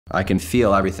I can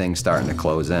feel everything starting to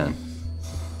close in.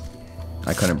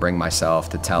 I couldn't bring myself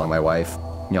to telling my wife,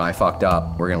 you know, I fucked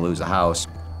up, we're gonna lose the house.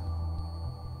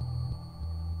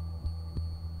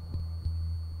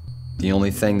 The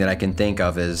only thing that I can think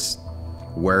of is,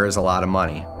 where is a lot of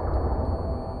money?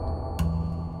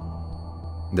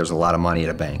 There's a lot of money at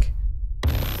a bank.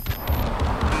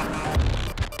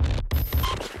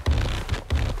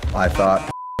 I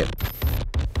thought, it.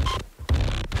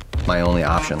 My only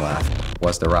option left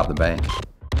was to rob the bank.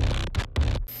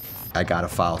 I gotta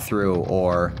follow through,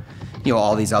 or, you know,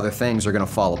 all these other things are gonna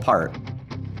fall apart.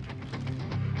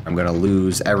 I'm gonna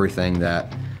lose everything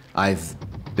that I've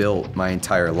built my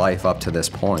entire life up to this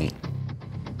point.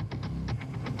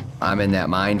 I'm in that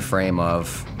mind frame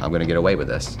of, I'm gonna get away with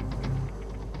this.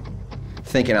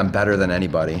 Thinking I'm better than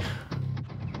anybody.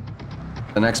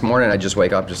 The next morning, I just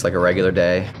wake up just like a regular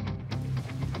day.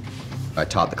 I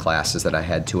taught the classes that I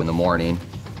had to in the morning.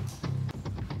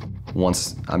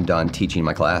 Once I'm done teaching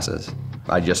my classes,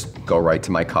 I just go right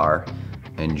to my car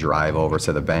and drive over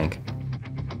to the bank.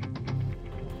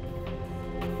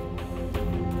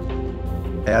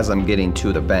 As I'm getting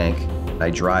to the bank, I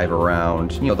drive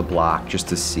around, you know, the block just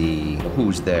to see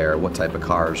who's there, what type of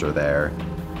cars are there.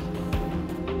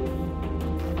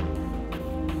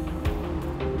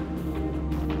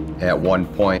 At one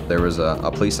point, there was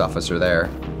a police officer there.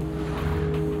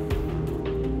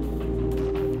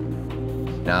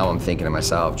 Now I'm thinking to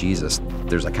myself, Jesus,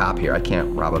 there's a cop here. I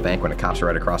can't rob a bank when a cop's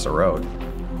right across the road.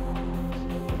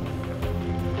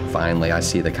 Finally, I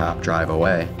see the cop drive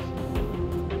away.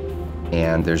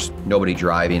 And there's nobody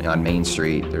driving on Main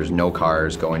Street. There's no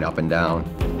cars going up and down.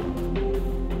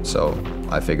 So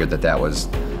I figured that that was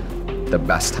the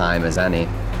best time as any.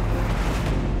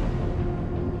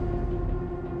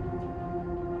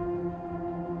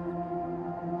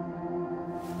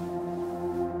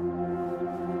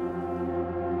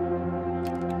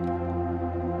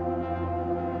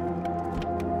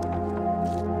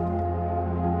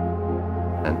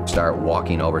 And start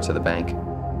walking over to the bank.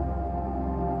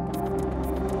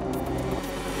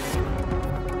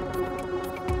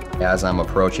 As I'm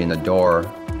approaching the door,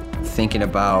 thinking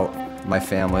about my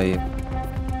family,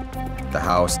 the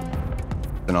house,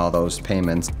 and all those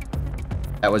payments,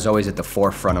 that was always at the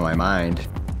forefront of my mind.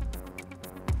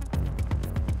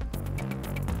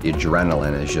 The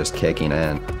adrenaline is just kicking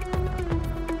in.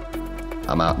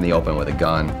 I'm out in the open with a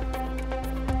gun.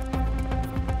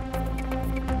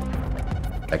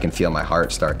 I can feel my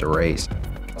heart start to race.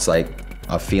 It's like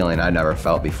a feeling I never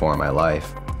felt before in my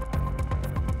life.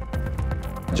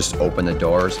 Just open the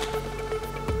doors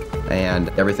and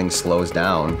everything slows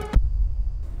down.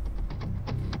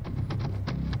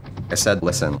 I said,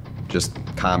 listen, just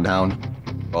calm down.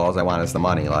 All I want is the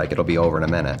money, like it'll be over in a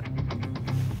minute.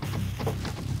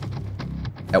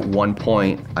 At one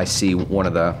point, I see one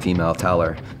of the female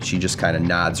teller. She just kind of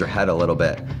nods her head a little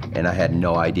bit, and I had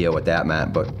no idea what that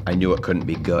meant, but I knew it couldn't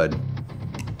be good.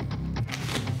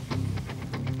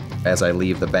 As I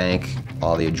leave the bank,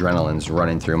 all the adrenaline's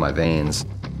running through my veins,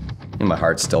 and my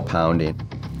heart's still pounding.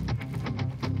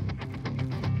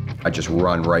 I just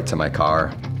run right to my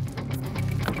car.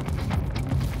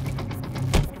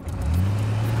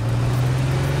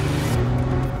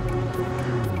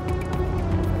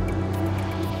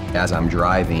 As I'm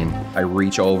driving, I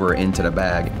reach over into the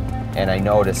bag, and I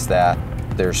notice that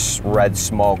there's red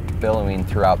smoke billowing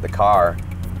throughout the car.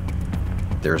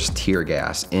 There's tear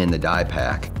gas in the dye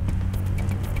pack.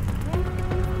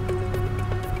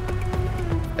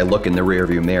 I look in the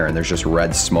rearview mirror and there's just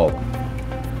red smoke.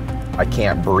 I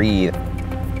can't breathe.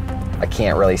 I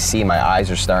can't really see, my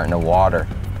eyes are starting to water.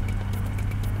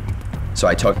 So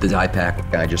I took the dye pack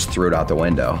and I just threw it out the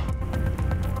window.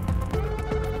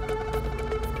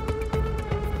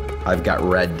 I've got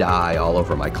red dye all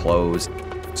over my clothes.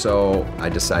 So I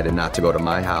decided not to go to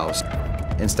my house.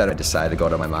 Instead, I decided to go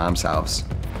to my mom's house.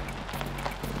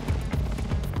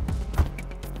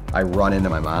 I run into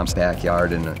my mom's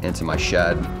backyard and into my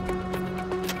shed.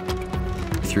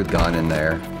 Threw the gun in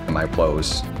there and my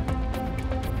clothes.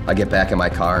 I get back in my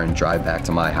car and drive back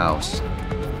to my house.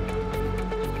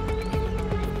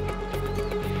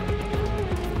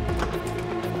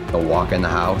 I walk in the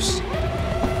house.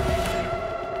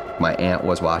 My aunt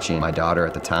was watching my daughter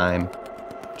at the time.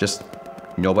 Just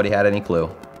nobody had any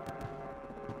clue.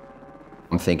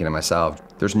 I'm thinking to myself,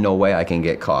 there's no way I can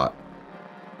get caught.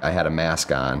 I had a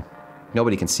mask on.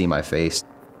 Nobody can see my face.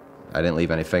 I didn't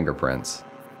leave any fingerprints.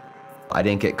 I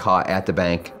didn't get caught at the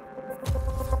bank.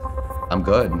 I'm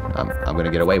good. I'm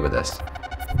gonna get away with this.